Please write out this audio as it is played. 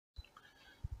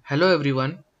Hello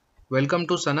everyone, welcome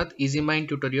to Sanath easymind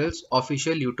tutorials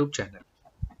official YouTube channel.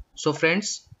 So friends,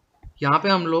 यहाँ पे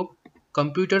हम लोग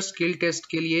कंप्यूटर स्किल टेस्ट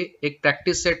के लिए एक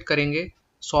प्रैक्टिस सेट करेंगे,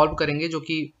 सॉल्व करेंगे, जो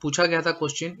कि पूछा गया था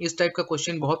क्वेश्चन। इस टाइप का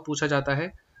क्वेश्चन बहुत पूछा जाता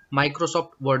है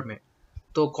माइक्रोसॉफ्ट वर्ड में।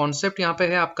 तो कॉन्सेप्ट यहाँ पे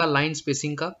है आपका लाइन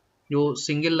स्पेसिंग का, जो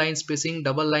single line spacing,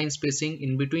 double line spacing,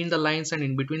 in between the lines and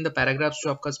in between the paragraphs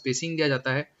जो आपका स्पेसिंग दिया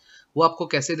जाता है वो आपको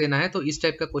कैसे देना है। तो इस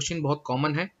टाइप का क्वेश्चन बहुत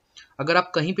कॉमन है। अगर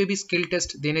आप कहीं पे भी स्किल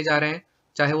टेस्ट देने जा रहे हैं,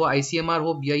 चाहे वो ICMR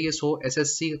हो, BIS हो,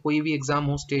 SSC कोई भी एग्जाम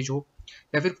हो, स्टेज हो,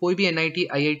 या फिर कोई भी NIT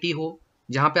IIT हो,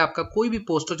 जहाँ पे आपका कोई भी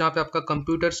पोस्ट हो जहाँ पे आपका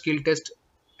कंप्यूटर स्किल टेस्ट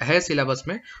है सिलेबस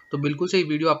में, तो बिल्कुल से ये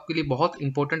वीडियो आपके लिए बहुत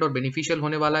इंपॉर्टेंट और बेनिफिशियल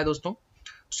होने वाला है दोस्तों।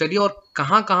 चलिए, और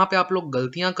कहाँ कहाँ पे आप लोग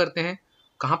गलतियाँ करते हैं,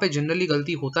 कहाँ पे जनरली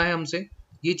गलती होता है हमसे,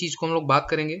 ये चीज़ को हम लोग बात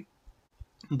करेंगे।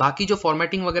 बाकी जो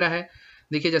फॉर्मेटिंग वगैरह है,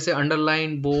 देखिए जैसे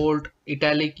अंडरलाइन, बोल्ड,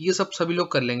 इटैलिक, ये सब सभी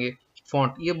लोग कर लेंगे।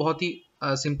 फॉन्ट ये बहुत ही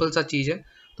सिंपल सा चीज़ है।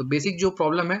 तो बेसिक जो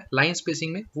प्रॉब्लम है लाइन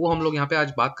स्पेसिंग में, वो हम लोग यहाँ पे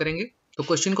आज बात करेंगे। तो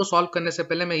क्वेश्चन को सॉल्व करने से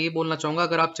पहले मैं ये बोलना चाहूँगा,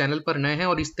 अगर आप चैनल पर नए हैं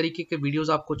और इस तरीके के वीडियोस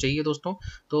आपको चाहिए दोस्तों,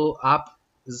 तो आप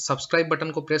सब्सक्राइब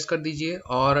बटन को प्रेस कर दीजिए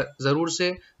और ज़रूर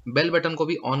से बेल बटन को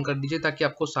भी ऑन कर दीजिए, ताकि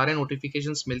आपको सारे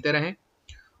नोटिफिकेशंस मिलते रहें।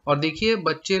 और देखिए,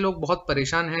 बच्चे लोग बहुत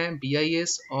परेशान हैं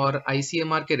BIS और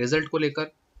ICMR के रिजल्ट को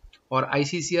लेकर, और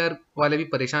ICCR वाले भी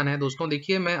परेशान हैं दोस्तों।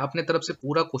 देखिए, मैं अपने तरफ से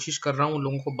पूरा कोशिश कर रहा हूँ उन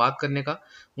लोगों को बात करने का,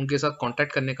 उनके साथ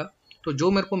कांटेक्ट करने का। तो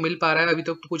जो मेरे को मिल पा रहा है, अभी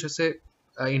तक तो कुछ ऐसे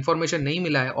इन्फॉर्मेशन नहीं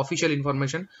मिला है, ऑफिशियल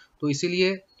इन्फॉर्मेशन, तो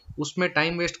इसीलिए उसमें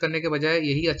टाइम वेस्ट करने के बजाय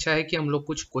यही अच्छा है कि हम लोग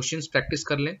कुछ क्वेश्चंस प्रैक्टिस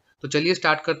कर लें। तो चलिए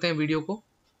स्टार्ट करते हैं वीडियो को।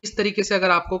 इस तरीके से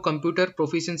अगर आपको कंप्यूटर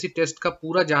प्रोफिशिएंसी टेस्ट का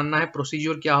पूरा जानना है,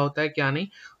 प्रोसीजर क्या होता है क्या नहीं,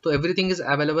 तो everything is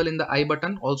available in the I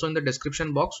button, also in the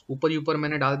description box. ऊपर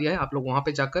मैंने डाल दिया है, आप लोग वहां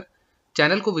पे जाकर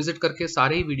चैनल को विजिट करके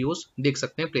सारे ही वीडियोस देख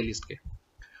सकते हैं प्लेलिस्ट के।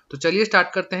 तो चलिए स्टार्ट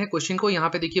करते हैं क्वेश्चन को। यहाँ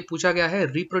पे देखिए पूछा गया है,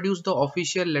 reproduce the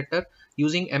official letter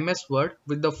using MS word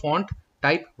with the font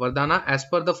type Verdana as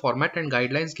per the format and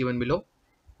guidelines given below.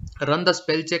 Run the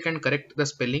spell check and correct the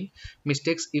spelling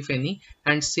mistakes if any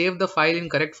and save the file in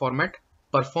correct format.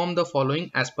 Perform the following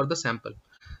as per the sample.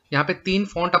 यहाँ पे तीन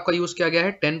font आपका use किया गया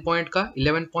है, 10 point का,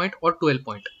 11 point और 12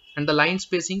 point, and the line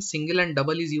spacing single and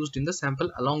double is used in the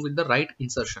sample along with the right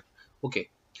insertion. Okay,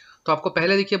 तो आपको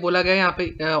पहले देखिए बोला गया है यहाँ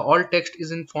पे all text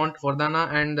is in font Verdana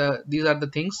and these are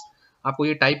the things. आपको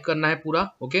ये टाइप करना है पूरा,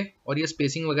 ओके, और ये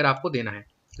स्पेसिंग वगैरह आपको देना है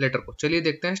लेटर को। चलिए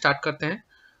देखते हैं, स्टार्ट करते हैं।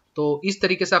 तो इस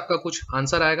तरीके से आपका कुछ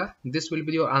आंसर आएगा, this will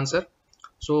be your answer.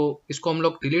 सो इसको हम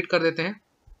लोग डिलीट कर देते हैं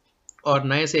और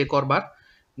नए से एक और बार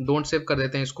डोंट सेव कर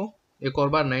देते हैं, इसको एक और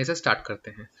बार नए से स्टार्ट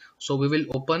करते हैं। So we will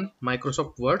open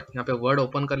Microsoft word, यहाँ पे वर्ड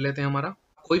ओपन कर लेते हैं हमारा।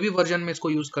 कोई भी वर्जन में इसको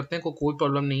यूज करते हैं, कोई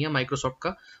प्रॉब्लम नहीं है, माइक्रोसॉफ्ट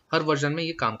का हर वर्जन में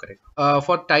ये काम करेगा।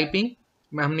 फॉर टाइपिंग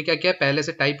में हमने क्या किया, पहले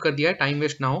से टाइप कर दिया है, टाइम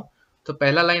वेस्ट ना हो। तो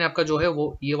पहला लाइन आपका जो है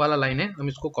वो ये वाला लाइन है, हम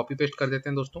इसको कॉपी पेस्ट कर देते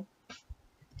हैं दोस्तों।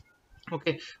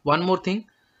 ओके, वन मोर थिंग,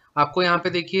 आपको यहाँ पे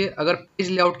देखिए, अगर पेज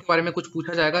लेआउट के बारे में कुछ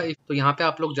पूछा जाएगा तो यहाँ पे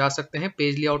आप लोग जा सकते हैं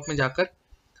पेज लेआउट में जाकर,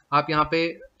 आप यहाँ पे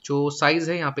जो साइज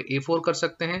है यहाँ पे A4 कर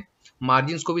सकते हैं,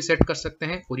 मार्जिन्स को भी सेट कर सकते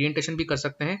हैं, ओरिएंटेशन भी कर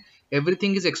सकते हैं।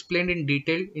 Everything is explained in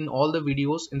detail in all the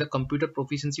videos in the computer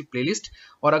proficiency playlist.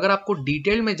 और अगर आपको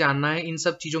डिटेल में जानना है इन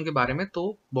सब चीजों के बारे में,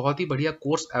 तो बहुत ही बढ़िया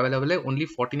कोर्स अवेलेबल है ओनली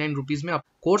 49 रुपीज में।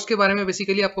 कोर्स के बारे में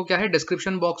बेसिकली आपको क्या है,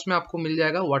 डिस्क्रिप्शन बॉक्स में आपको मिल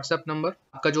जाएगा व्हाट्सएप नंबर,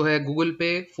 आपका जो है गूगल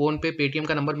पे, फोन पे, पेटीएम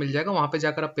का नंबर मिल जाएगा, वहां पे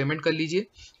जाकर आप पेमेंट कर लीजिए,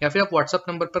 या फिर आप व्हाट्सएप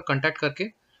नंबर पर कॉन्टैक्ट करके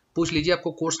पूछ लीजिए,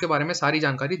 आपको कोर्स के बारे में सारी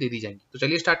जानकारी दे दी जाएगी। तो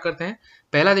चलिए स्टार्ट करते हैं।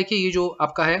 पहला देखिए, ये जो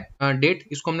आपका है डेट,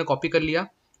 इसको हमने कॉपी कर लिया,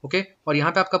 ओके। और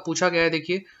यहाँ पे आपका पूछा गया है,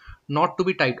 देखिए not to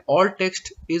be typed, all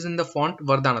text is in the font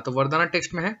Verdana, तो वर्दाना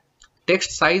टेक्स्ट में है।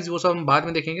 टेक्स्ट साइज वो सब हम बाद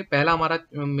में देखेंगे, पहला हमारा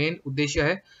मेन उद्देश्य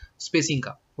है स्पेसिंग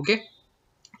का, ओके।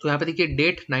 तो यहाँ पे देखिए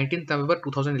डेट 19 नवंबर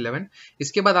 2011।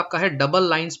 इसके बाद आपका है डबल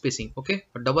लाइन स्पेसिंग, ओके,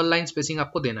 और डबल लाइन स्पेसिंग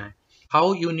आपको देना है।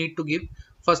 How you need to give,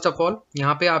 first of all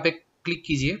यहाँ पे आप एक क्लिक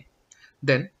कीजिए,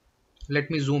 then let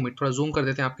me zoom it, थोड़ा जूम कर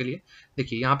देते हैं आपके लिए।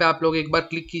 देखिए यहाँ पे आप लोग एक बार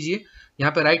क्लिक कीजिए,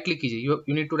 यहाँ पे राइट क्लिक कीजिए, you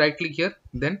need to right click here,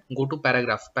 then go to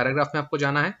paragraph. Paragraph में आपको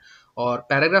जाना है, और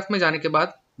पैराग्राफ में जाने के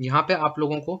बाद यहाँ पे आप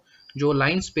लोगों को जो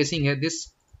लाइन स्पेसिंग है, this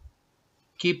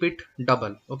keep it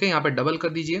double, okay, यहाँ पे डबल कर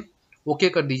दीजिए, ओके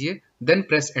कर दीजिए, then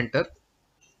press enter.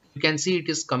 You can see it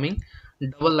is coming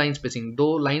double line spacing,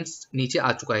 2 lines नीचे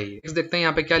आ चुका है। ये देखते हैं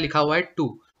यहाँ पे क्या लिखा हुआ है, 2,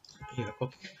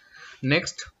 okay.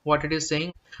 Next what it is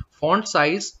saying, font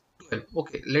size 12,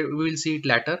 okay, we will see it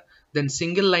later. Then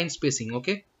single line spacing,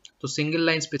 okay, तो single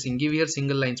line spacing, give here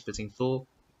single line spacing, so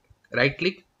right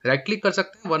click कर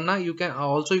सकते हैं, वरना you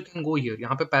can go here,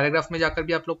 यहाँ पे paragraph में जाकर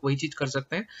भी आप लोग वही चीज कर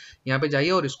सकते हैं। यहाँ पे जाइए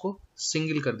और इसको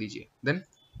सिंगल कर दीजिए, then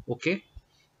okay,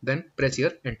 then press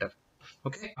here enter,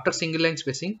 okay. After single line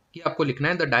spacing ये आपको लिखना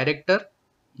है, the director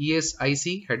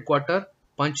ESIC headquarter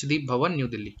Panchdeep भवन new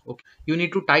Delhi. Okay, you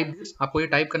need to type this, आपको ये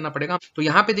टाइप करना पड़ेगा। तो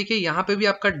यहाँ पे देखिए, यहाँ पे भी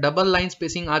आपका डबल लाइन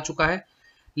स्पेसिंग आ चुका है,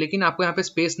 लेकिन आपको यहाँ पे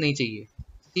स्पेस नहीं चाहिए।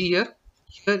 See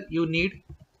here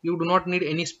you do not need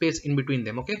any space in between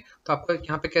them. Okay, तो आपको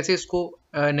यहाँ पे कैसे इसको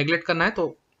नेग्लेक्ट करना है,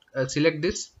 तो select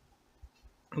this,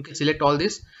 okay, select all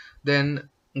this, then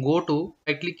go to,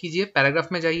 right click कीजिए,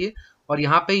 पैराग्राफ में जाइए, और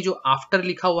यहाँ पे जो आफ्टर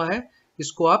लिखा हुआ है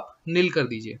इसको आप नील कर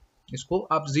दीजिए, इसको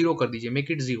आप 0 कर दीजिए,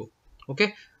 make it 0। Okay,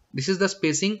 this is the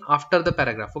spacing after the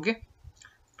paragraph. Okay,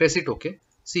 press it. Okay,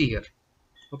 see here,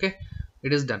 okay,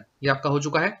 it is done, ये आपका हो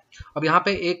चुका है। अब यहाँ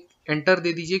पे एक एंटर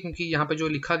दे दीजिए, क्योंकि यहाँ पे जो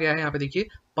लिखा गया है, यहाँ पे देखिए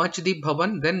पंचदीप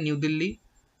भवन then new Delhi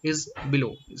is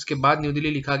below, इसके बाद न्यू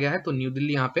दिल्ली लिखा गया है, तो न्यू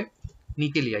दिल्ली यहाँ पे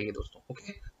नीचे ले आइए दोस्तों।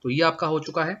 ओके, तो ये आपका हो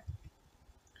चुका है।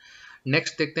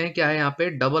 नेक्स्ट देखते हैं क्या है यहाँ पे,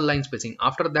 double line spacing.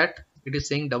 After that it is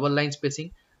saying double line spacing,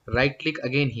 right click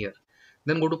again here,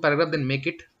 then go to paragraph, then make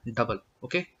it double.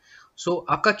 Okay, सो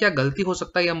आपका क्या गलती हो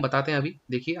सकता है ये हम बताते हैं अभी,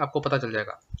 देखिए आपको पता चल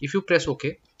जाएगा। If you press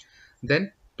okay, then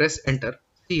press enter,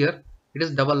 here it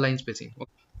is double line spacing.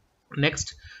 Next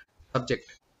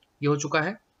subject, ये हो चुका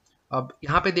है। अब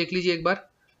यहाँ पे देख लीजिए एक बार,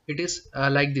 it is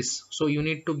like this, so you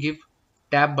need to give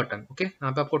tab button. Okay,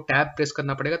 यहाँ पे आपको टैब प्रेस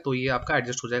करना पड़ेगा, तो ये आपका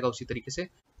एडजस्ट हो जाएगा उसी तरीके से।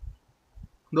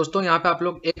 दोस्तों यहाँ पे आप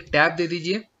लोग एक टैब दे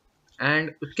दीजिए,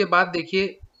 एंड उसके बाद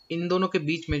देखिए इन दोनों के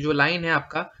बीच में जो लाइन है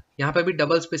आपका, यहाँ पे भी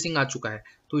डबल स्पेसिंग आ चुका है,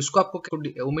 तो इसको आपको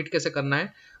ओमिट कैसे करना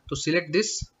है, तो select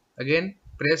this, again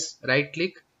press right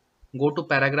click, go to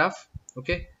paragraph,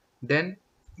 okay, then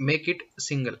make it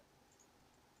single.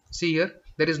 See here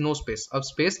there is no space, अब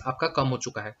स्पेस आपका कम हो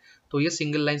चुका है, तो ये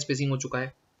सिंगल लाइन स्पेसिंग हो चुका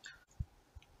है।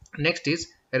 Next is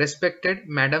respected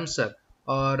madam sir,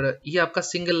 और ये आपका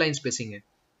सिंगल लाइन स्पेसिंग है,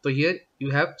 तो here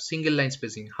you have single line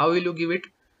spacing. How will you give it,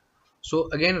 so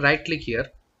again right click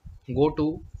here, go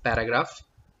to paragraph,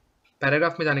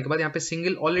 paragraph में जाने के बाद यहाँ पे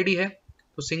सिंगल ऑलरेडी है,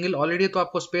 तो सिंगल ऑलरेडी है तो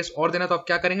आपको स्पेस और देना, तो आप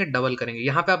क्या करेंगे, डबल करेंगे।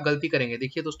 यहाँ पे आप गलती करेंगे,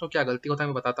 देखिए दोस्तों क्या गलती होता है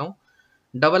मैं बताता हूँ।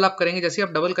 डबल आप करेंगे, जैसे आप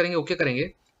डबल करेंगे, ओके करेंगे,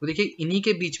 तो देखिए इन्हीं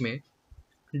के बीच में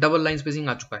डबल लाइन स्पेसिंग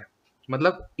आ चुका है,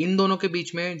 मतलब इन दोनों के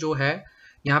बीच में जो है,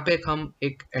 यहाँ पे हम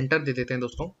एक एंटर दे देते हैं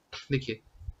दोस्तों, देखिए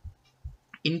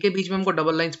इनके बीच में हमको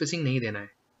डबल लाइन स्पेसिंग नहीं देना है।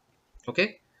 ओके,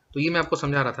 तो ये मैं आपको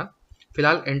समझा रहा था।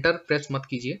 फिलहाल एंटर प्रेस मत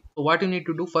कीजिए। तो what you need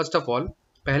to do, first of all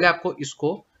पहले आपको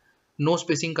इसको नो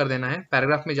स्पेसिंग कर देना है,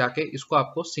 पैराग्राफ में जाके इसको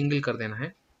आपको सिंगल कर देना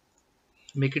है,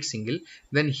 make it single.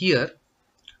 Then here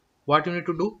what you need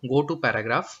to do, go to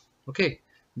paragraph, okay,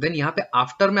 then यहाँ पे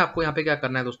आफ्टर में आपको यहाँ पे क्या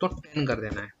करना है दोस्तों, 10 कर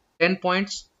देना है। 10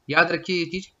 पॉइंट्स, याद रखिए ये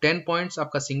चीज, 10 पॉइंट्स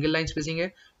आपका सिंगल लाइन स्पेसिंग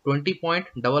है, 20 पॉइंट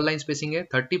डबल लाइन स्पेसिंग है,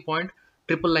 30 पॉइंट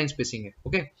ट्रिपल लाइन स्पेसिंग है।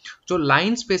 ओके, जो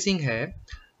लाइन स्पेसिंग है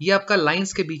ये आपका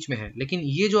लाइंस के बीच में है, लेकिन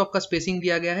ये जो आपका स्पेसिंग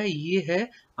दिया गया है ये है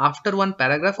आफ्टर वन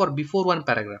पैराग्राफ और बिफोर वन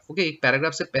पैराग्राफ। ओके, एक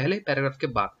पैराग्राफ से पहले, पैराग्राफ के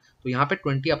बाद, तो यहाँ पे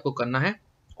 20 आपको करना है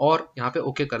और यहाँ पे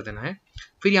ओके कर देना है।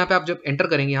 फिर यहाँ पे आप जब एंटर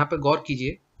करेंगे, यहाँ पे गौर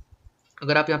कीजिए,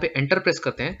 अगर आप यहाँ पे एंटर प्रेस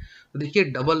करते हैं तो देखिए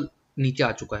डबल नीचे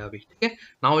आ चुका है अभी। ठीक है,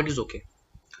 now it is okay.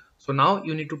 So now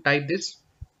you need to type this,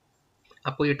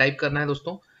 आपको ये टाइप करना है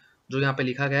दोस्तों जो यहाँ पे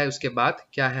लिखा गया है। उसके बाद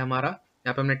क्या है हमारा,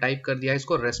 यहाँ पे हमने टाइप कर दिया है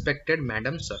इसको, respected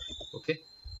madam sir. Okay,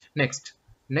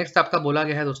 next आपका बोला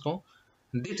गया है दोस्तों,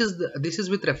 दिस इज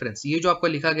विथ रेफरेंस, ये जो आपका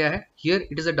लिखा गया है, here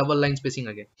it is a double line spacing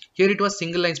again, here it was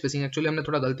single line spacing, actually हमने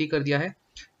थोड़ा गलती कर दिया है,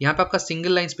 यहाँ पे आपका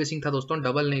सिंगल लाइन स्पेसिंग था दोस्तों,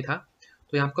 डबल नहीं था।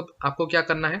 तो यहाँ आपको क्या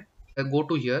करना है, go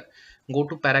to here, go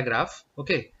to paragraph,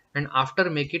 okay, and after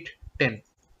make it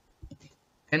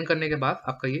 10 करने के बाद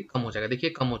आपका ये कम हो जाएगा, देखिए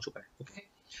कम हो चुका है। ओके,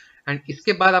 एंड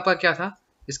इसके बाद आपका क्या था,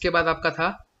 इसके बाद आपका था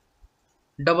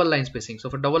double line spacing. So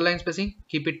for double line spacing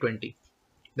keep it 20,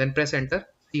 then press enter,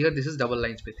 here this is double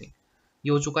line spacing,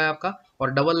 ये हो चुका है आपका।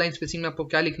 और डबल लाइन स्पेसिंग में आपको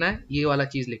क्या लिखना है, ये वाला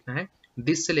चीज लिखना है,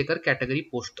 दिस से लेकर कैटेगरी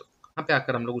पोस्ट तक। यहाँ पे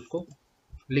आकर हम लोग उसको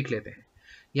लिख लेते हैं।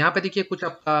 यहाँ पे देखिए कुछ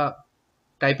आपका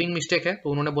टाइपिंग मिस्टेक है, तो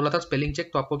उन्होंने बोला था स्पेलिंग चेक,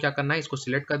 तो आपको क्या करना है, इसको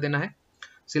सिलेक्ट कर देना है,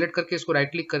 सिलेक्ट करके इसको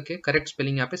राइट क्लिक करके करेक्ट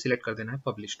स्पेलिंग यहाँ पे सिलेक्ट कर देना है,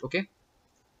 पब्लिश्ड। ओके,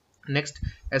 नेक्स्ट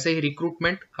ऐसे ही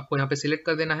रिक्रूटमेंट आपको यहाँ पे सिलेक्ट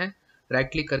कर देना है,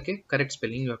 राइट क्लिक करके correct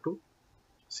spelling you have to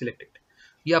select it,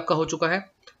 ये आपका हो चुका है।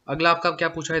 अगला आपका क्या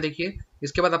पूछा है देखिए,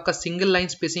 इसके बाद आपका सिंगल लाइन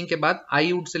स्पेसिंग के बाद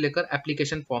आई वुड से लेकर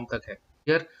एप्लीकेशन फॉर्म तक है,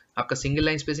 हियर आपका सिंगल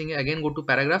लाइन स्पेसिंग है, अगेन गो टू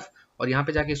पैराग्राफ और यहाँ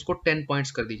पे जाके इसको 10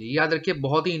 पॉइंट्स कर दीजिए। याद रखिए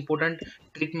बहुत ही इंपॉर्टेंट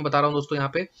ट्रिक मैं बता रहा हूँ दोस्तों, यहाँ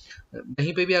पे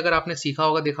कहीं पे भी अगर आपने सीखा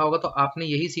होगा, देखा होगा, तो आपने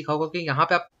यही सीखा होगा कि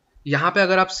यहाँ पे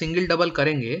अगर आप सिंगल डबल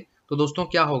करेंगे तो दोस्तों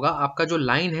क्या होगा, आपका जो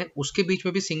लाइन है उसके बीच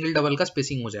में भी सिंगल डबल का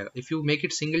स्पेसिंग हो जाएगा। If you make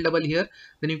it single double here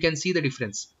then you can see the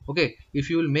difference. Okay,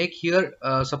 if you will make here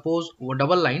suppose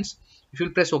double lines, if you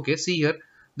will press OK, see here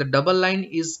the double line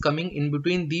is coming in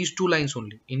between these two lines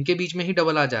only, इनके बीच में ही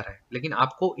double आ जा रहा है, लेकिन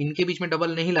आपको इनके बीच में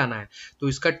double नहीं लाना है। तो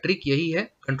इसका ट्रिक यही है,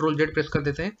 कंट्रोल जेड प्रेस कर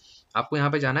देते हैं, आपको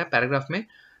यहाँ पे जाना है पैराग्राफ में,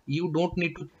 you don't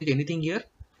need to change anything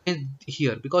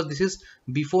here because this is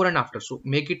before and after, so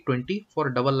make it 20 for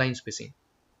double line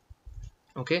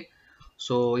spacing. Okay,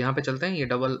 सो यहाँ पे चलते हैं, ये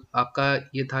डबल आपका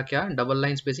ये था क्या, डबल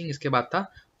लाइन स्पेसिंग, इसके बाद था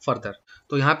फर्दर।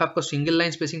 तो यहाँ पे आपको सिंगल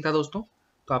लाइन स्पेसिंग था दोस्तों,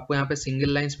 तो आपको यहाँ पे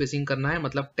सिंगल लाइन स्पेसिंग करना है,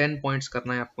 मतलब 10 पॉइंट्स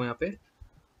करना है आपको यहाँ पे,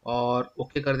 और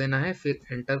ओके कर देना है, फिर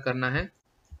एंटर करना है।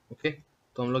 ओके,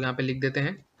 तो हम लोग यहाँ पे लिख देते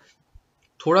हैं,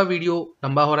 थोड़ा वीडियो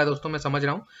लंबा हो रहा है दोस्तों, मैं समझ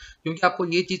रहा हूँ, क्योंकि आपको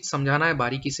ये चीज़ समझाना है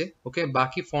बारीकी से। ओके,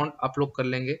 बाकी फॉन्ट आप लोग कर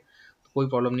लेंगे, तो कोई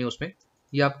प्रॉब्लम नहीं उसमें।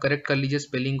 ये आप करेक्ट कर लीजिए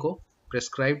स्पेलिंग को,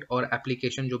 प्रेस्क्राइब्ड और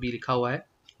एप्लीकेशन जो भी लिखा हुआ है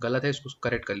गलत है, इसको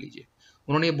करेक्ट कर लीजिए।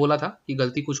 उन्होंने ये बोला था कि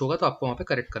गलती कुछ होगा तो आपको वहाँ पे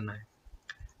करेक्ट करना है।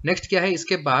 नेक्स्ट क्या है,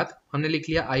 इसके बाद हमने लिख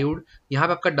लिया आई वुड, यहाँ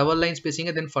पे आपका डबल लाइन स्पेसिंग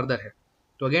है, देन फर्दर है।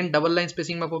 तो अगेन डबल लाइन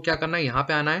स्पेसिंग में आपको क्या करना है, यहाँ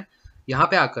पे आना है, यहाँ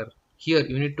पे आकर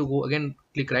here you need to go again,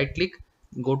 click right click,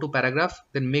 go to paragraph,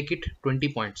 then make it 20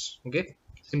 points. Okay,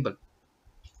 simple,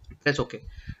 press OK,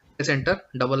 press enter,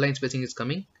 double line spacing is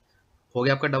coming, हो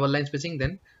गया आपका double line spacing,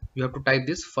 then you have to type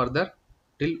this further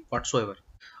till whatsoever.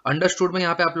 Understood में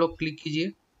यहाँ पे आप लोग click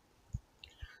कीजिए,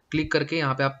 click करके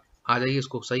यहाँ पे आप आ जाइए,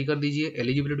 इसको सही कर दीजिए,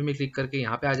 एलिजिबिलिटी में क्लिक करके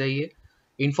यहाँ पे आ जाइए,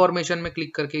 इंफॉर्मेशन में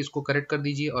क्लिक करके इसको करेक्ट कर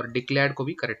दीजिए, और डिक्लेयर्ड को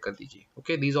भी करेक्ट कर दीजिए।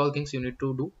 Okay, these all things you need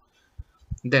to do.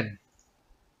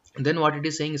 Then what it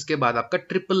is saying, इसके बाद आपका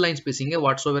ट्रिपल लाइन स्पेसिंग है,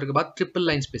 व्हाटसोएवर के बाद triple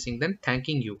line spacing, then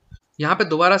thanking you. यहाँ पे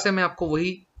दोबारा से मैं आपको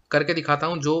वही करके दिखाता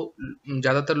हूँ जो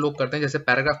ज्यादातर लोग करते हैं, जैसे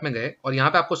पैराग्राफ में गए और यहाँ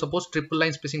पे आपको सपोज ट्रिपल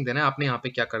लाइन स्पेसिंग देना है, आपने यहाँ पे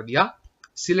क्या कर दिया,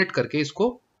 सिलेक्ट करके इसको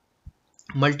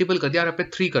मल्टीपल कर दिया और यहाँ पे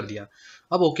 3 कर दिया,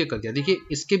 अब ओके कर दिया, देखिए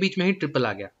इसके बीच में ही ट्रिपल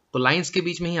आ गया, तो लाइन्स के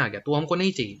बीच में ही आ गया, तो हमको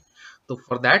नहीं चाहिए। तो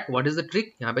for that what is the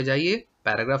trick, यहाँ पे जाइए,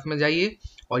 पैराग्राफ में जाइए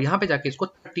और यहाँ पे जाके इसको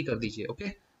 30 कर दीजिए। Okay,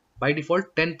 by default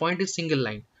 10 point is single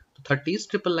line, 30 is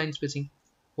triple line spacing.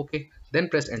 Okay, then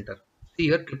press enter. See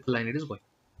here, triple line it is going.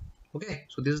 Okay,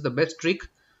 so this is the best trick.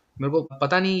 मेरे को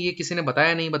पता नहीं ये किसी ने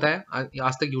बताया नहीं बताया,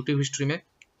 आज तक यूट्यूब हिस्ट्री में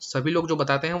सभी लोग जो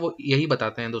बताते हैं वो यही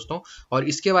बताते हैं दोस्तों, और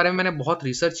इसके बारे में मैंने बहुत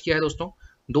रिसर्च किया है दोस्तों,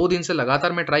 2 दिन से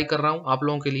लगातार मैं ट्राई कर रहा हूँ आप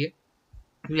लोगों के लिए।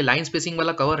 ये लाइन स्पेसिंग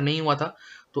वाला कवर नहीं हुआ था,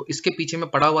 तो इसके पीछे मैं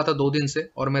पड़ा हुआ था 2 दिन से,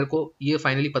 और मेरे को ये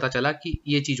फाइनली पता चला कि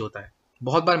ये चीज़ होता है।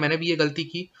 बहुत बार मैंने भी ये गलती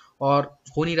की और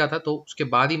हो नहीं रहा था, तो उसके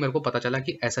बाद ही मेरे को पता चला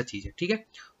कि ऐसा चीज़ है। ठीक है,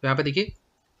 तो यहाँ पे देखिए,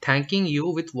 thanking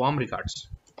you with warm regards.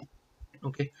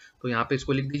 Okay, तो यहाँ पे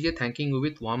इसको लिख दीजिए, thanking you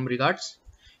with warm regards.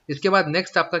 इसके बाद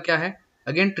नेक्स्ट आपका क्या है,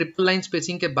 अगेन ट्रिपल लाइन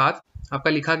स्पेसिंग के बाद आपका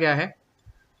लिखा गया है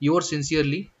योर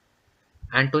सिंसियरली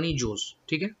एंटोनी जोस।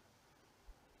 ठीक है,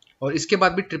 और इसके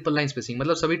बाद भी ट्रिपल लाइन स्पेसिंग,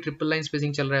 मतलब सभी ट्रिपल लाइन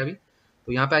स्पेसिंग चल रहा है अभी।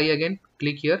 तो यहाँ पे आइए, again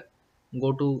click here,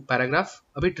 go to paragraph,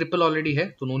 अभी ट्रिपल ऑलरेडी है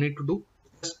तो no need to do,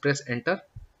 press enter,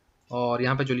 और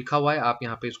यहाँ पे जो लिखा हुआ है आप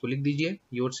यहाँ पे इसको लिख दीजिए,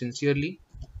 योर सिंसियरली,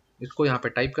 इसको यहाँ पे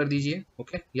टाइप कर दीजिए।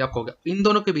 ओके, ये आपको हो गया। इन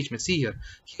दोनों के बीच में see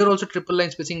here also triple line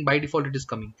spacing, by default it is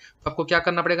coming, तो आपको क्या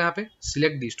करना पड़ेगा, यहाँ पे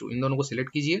सिलेक्ट दीज टू, इन दोनों को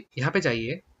सिलेक्ट कीजिए, यहाँ पे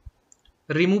जाइए,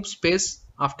 रिमूव स्पेस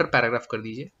आफ्टर पैराग्राफ कर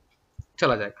दीजिए,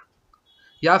 चला जाएगा।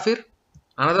 या फिर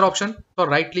another option, for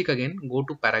right click again, go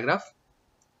to paragraph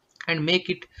and make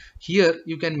it, here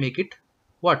you can make it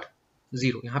what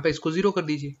 0, यहाँ पे इसको 0 कर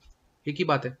दीजिए, एक ही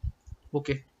बात है।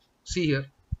 Okay, see here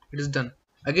it is done.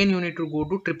 Again you need to go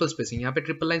to triple spacing, यहाँ पे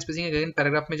ट्रिपल लाइन स्पेसिंग है, अगेन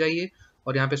पैराग्राफ में जाइए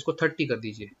और यहाँ पे इसको 30 कर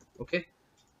दीजिए। Okay,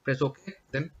 press okay,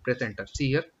 then press enter. See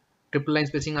here triple line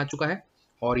spacing आ चुका है,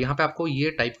 और यहाँ पे आपको ये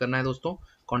टाइप करना है दोस्तों,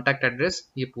 कॉन्टैक्ट एड्रेस,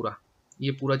 ये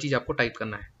पूरा चीज आपको टाइप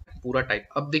करना है, पूरा टाइप।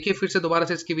 अब देखिए फिर से दोबारा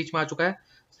से इसके बीच में आ चुका है,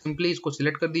 सिंपली इसको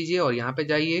सिलेक्ट कर दीजिए और यहाँ पे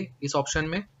जाइए इस ऑप्शन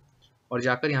में, और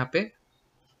जाकर यहाँ पे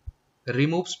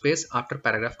रिमूव स्पेस आफ्टर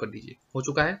पैराग्राफ कर दीजिए, हो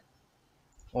चुका है।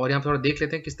 और यहाँ पे थोड़ा देख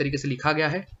लेते हैं किस तरीके से लिखा गया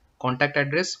है, कॉन्टैक्ट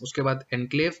एड्रेस, उसके बाद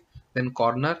enclave, then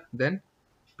corner, then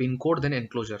pin code, then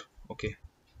enclosure. Okay,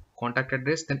 contact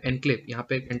address, then enclave, यहाँ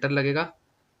पे एंटर लगेगा,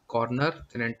 corner,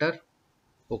 then enter.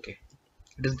 Okay,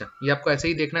 it is done. ये आपको ऐसे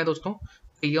ही देखना है दोस्तों,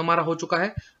 ये हमारा हो चुका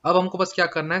है। अब हमको बस क्या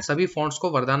करना है, सभी फॉन्ट्स को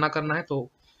वरदाना करना है, तो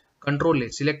कंट्रोल ले,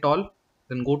 select all,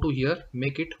 then go to here,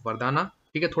 make it वरदाना।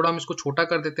 ठीक है, थोड़ा हम इसको छोटा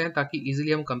कर देते हैं ताकि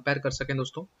इजीली हम कंपेयर कर सकें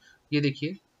दोस्तों। ये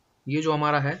देखिए, ये जो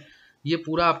हमारा है, ये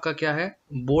पूरा आपका क्या है,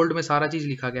 बोल्ड में सारा चीज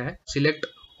लिखा गया है, select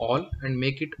all and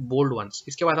make it bold once.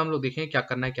 इसके बाद हम लोग देखें क्या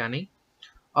करना है क्या नहीं।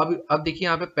 अब देखिए,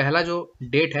 यहाँ पे पहला जो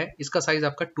डेट है इसका साइज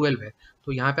आपका 12 है,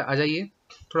 तो यहाँ पे आ जाइए,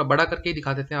 थोड़ा बड़ा करके ही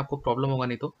दिखा देते हैं, आपको प्रॉब्लम होगा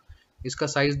नहीं तो। इसका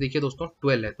साइज देखिए दोस्तों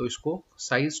 12 है, तो इसको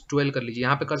साइज 12 कर लीजिए,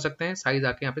 यहाँ पे कर सकते हैं साइज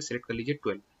आके यहाँ पे सिलेक्ट कर लीजिए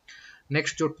 12।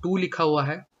 नेक्स्ट जो 2 लिखा हुआ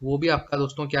है वो भी आपका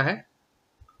दोस्तों क्या है,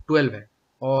 12 है,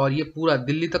 और ये पूरा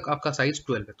दिल्ली तक आपका साइज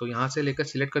 12 है, तो यहाँ से लेकर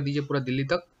सिलेक्ट कर दीजिए पूरा दिल्ली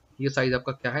तक, ये साइज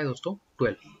आपका क्या है दोस्तों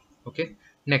 12। Okay,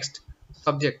 next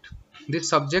subject, this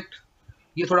subject,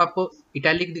 ये थोड़ा आपको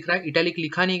इटैलिक दिख रहा है, इटैलिक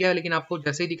लिखा नहीं गया लेकिन आपको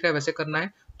जैसे ही दिख रहा है वैसे करना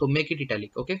है, तो make it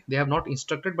italic. Okay, they have not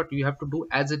instructed but you have to do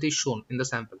as it is shown in the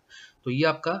sample. तो ये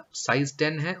आपका साइज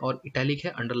 10 है और इटैलिक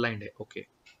है, अंडरलाइंड है। Okay,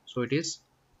 so it is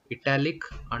italic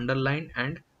underlined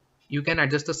and you can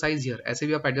adjust the size here, ऐसे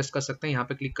भी आप एडजस्ट कर सकते हैं। यहाँ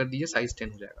पे क्लिक कर दीजिए, साइज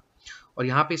 10 हो जाएगा। और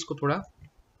यहाँ पे इसको थोड़ा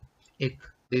एक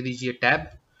दे दीजिए टैब,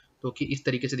 तो कि इस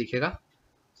तरीके से दिखेगा,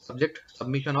 subject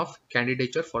submission of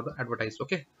candidature for the advertise.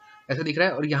 Okay, ऐसे दिख रहा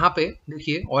है। और यहाँ पे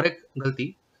देखिए और एक गलती,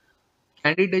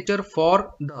 कैंडिडेचर फॉर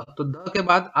द, तो द के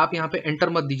बाद आप यहाँ पे एंटर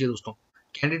मत दीजिए दोस्तों,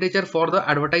 candidature for the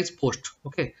advertise post.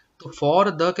 Okay, तो फॉर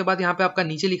द के बाद यहाँ पे आपका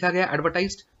नीचे लिखा गया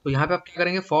एडवर्टाइज्ड, तो यहाँ पे आप क्या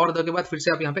करेंगे, फॉर द के बाद फिर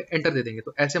से आप यहाँ पे एंटर दे देंगे।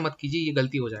 तो ऐसे मत कीजिए, ये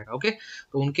गलती हो जाएगा। ओके,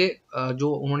 तो उनके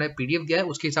जो उन्होंने पीडीएफ दिया है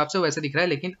उसके हिसाब से वैसे दिख रहा है,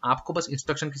 लेकिन आपको बस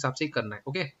इंस्ट्रक्शन के हिसाब से ही करना है।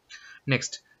 ओके,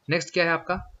 नेक्स्ट क्या है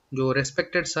आपका, जो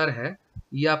रेस्पेक्टेड सर है,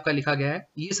 ये आपका लिखा गया है।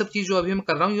 ये सब चीज जो अभी मैं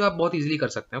कर रहा हूँ ये आप बहुत इजीली कर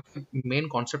सकते हैं। मेन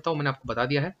कॉन्सेप्ट था वो मैंने आपको बता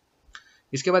दिया है।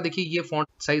 इसके बाद देखिए ये फॉन्ट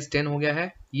साइज 10 हो गया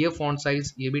है, ये फॉन्ट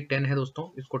साइज ये भी 10 है दोस्तों,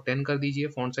 इसको 10 कर दीजिए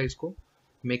फॉन्ट साइज को,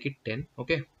 मेक इट 10।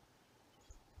 ओके,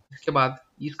 इसके बाद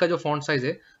इसका जो फॉन्ट साइज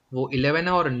है वो 11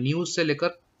 है और न्यूज से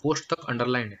लेकर पोस्ट तक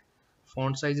अंडरलाइन है।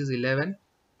 Font size is 11,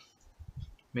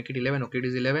 make it 11। Okay, it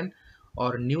is 11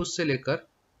 और न्यूज से लेकर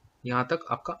यहाँ तक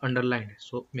आपका अंडरलाइन है,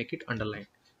 so make it underline.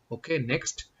 Okay,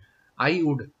 next I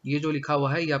would, ये जो लिखा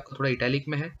हुआ है ये आपका थोड़ा इटैलिक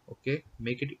में है। Okay,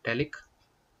 make it italic,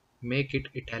 make it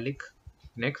italic.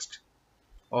 Next,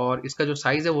 और इसका जो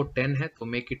साइज है वो 10 है, तो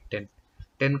मेक इट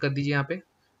 10 कर दीजिए यहाँ पे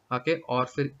आके। और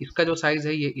फिर इसका जो साइज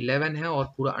है ये 11 है और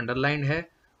पूरा अंडरलाइन है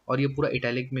और ये पूरा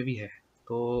इटैलिक में भी है,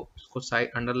 तो इसको साइज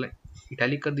अंडरलाइन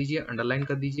इटैलिक कर दीजिए, अंडरलाइन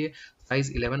कर दीजिए,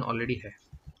 साइज 11 ऑलरेडी है।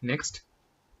 Next,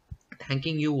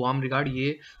 thanking you warm regard,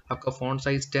 ये आपका फॉन्ट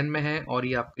साइज 10 में है और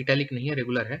ये आप इटैलिक नहीं है,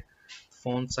 रेगुलर है।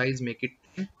 Font size make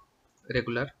it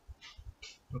regular.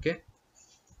 Okay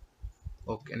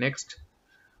okay,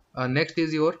 next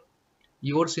is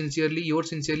your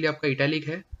sincerely आपका इटैलिक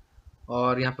है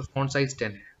और यहाँ पे फॉन्ट साइज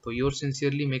 10 है, तो your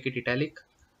sincerely make it italic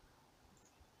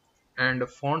and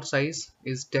font size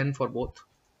is 10 for both.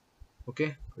 Okay,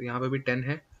 तो यहाँ पे भी 10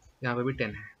 है, यहाँ पे भी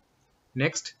 10 है।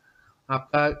 नेक्स्ट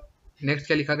आपका नेक्स्ट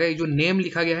क्या लिखा गया, ये जो नेम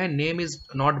लिखा गया है, नेम इज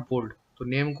नॉट बोल्ड, तो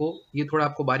नेम को ये थोड़ा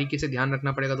आपको बारीकी से ध्यान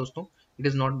रखना पड़ेगा दोस्तों, it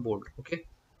is not bold. Okay,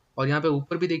 और यहाँ पे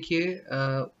ऊपर भी देखिए,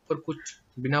 ऊपर कुछ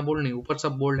बिना बोल्ड नहीं, ऊपर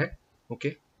सब बोल्ड है।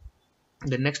 Okay,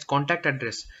 the next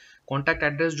contact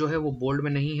address जो है वो बोल्ड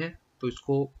में नहीं है, तो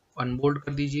इसको अनबोल्ड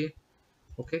कर दीजिए।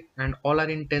 Okay, and all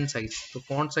are in 10 size, तो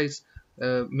font size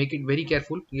make it very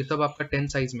careful, ये सब आपका 10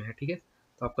 साइज में है। ठीक है,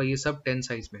 तो आपका ये सब 10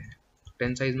 साइज में है, तो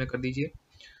 10 साइज में कर दीजिए।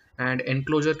 एंड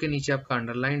एनक्लोजर के नीचे आपका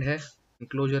अंडरलाइन है,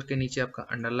 एनक्लोजर के नीचे आपका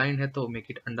अंडरलाइन है, तो मेक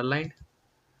इट अंडरलाइन।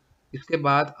 इसके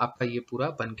बाद आपका ये पूरा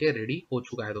बन के रेडी हो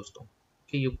चुका है दोस्तों,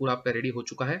 कि ये पूरा आपका रेडी हो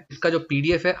चुका है। इसका जो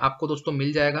पीडीएफ है आपको दोस्तों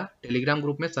मिल जाएगा टेलीग्राम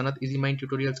ग्रुप में, सनत इजी माइंड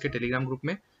ट्यूटोरियल्स के टेलीग्राम ग्रुप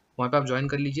में, वहाँ पे आप ज्वाइन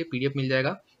कर लीजिए, पीडीएफ मिल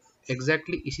जाएगा।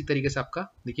 एग्जैक्टली इसी तरीके से आपका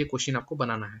देखिए क्वेश्चन आपको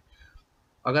बनाना है।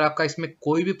 अगर आपका इसमें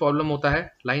कोई भी प्रॉब्लम होता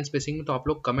है लाइन स्पेसिंग में, तो आप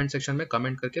लोग कमेंट सेक्शन में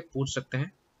कमेंट करके पूछ सकते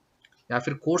हैं, या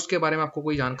फिर कोर्स के बारे में आपको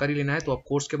कोई जानकारी लेना है तो आप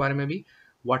कोर्स के बारे में भी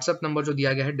व्हाट्सएप नंबर जो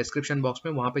दिया गया है डिस्क्रिप्शन बॉक्स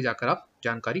में, वहाँ पे जाकर आप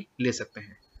जानकारी ले सकते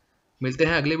हैं। मिलते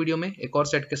हैं अगले वीडियो में एक और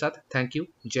सेट के साथ। थैंक यू,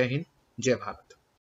 जय हिंद, जय भारत।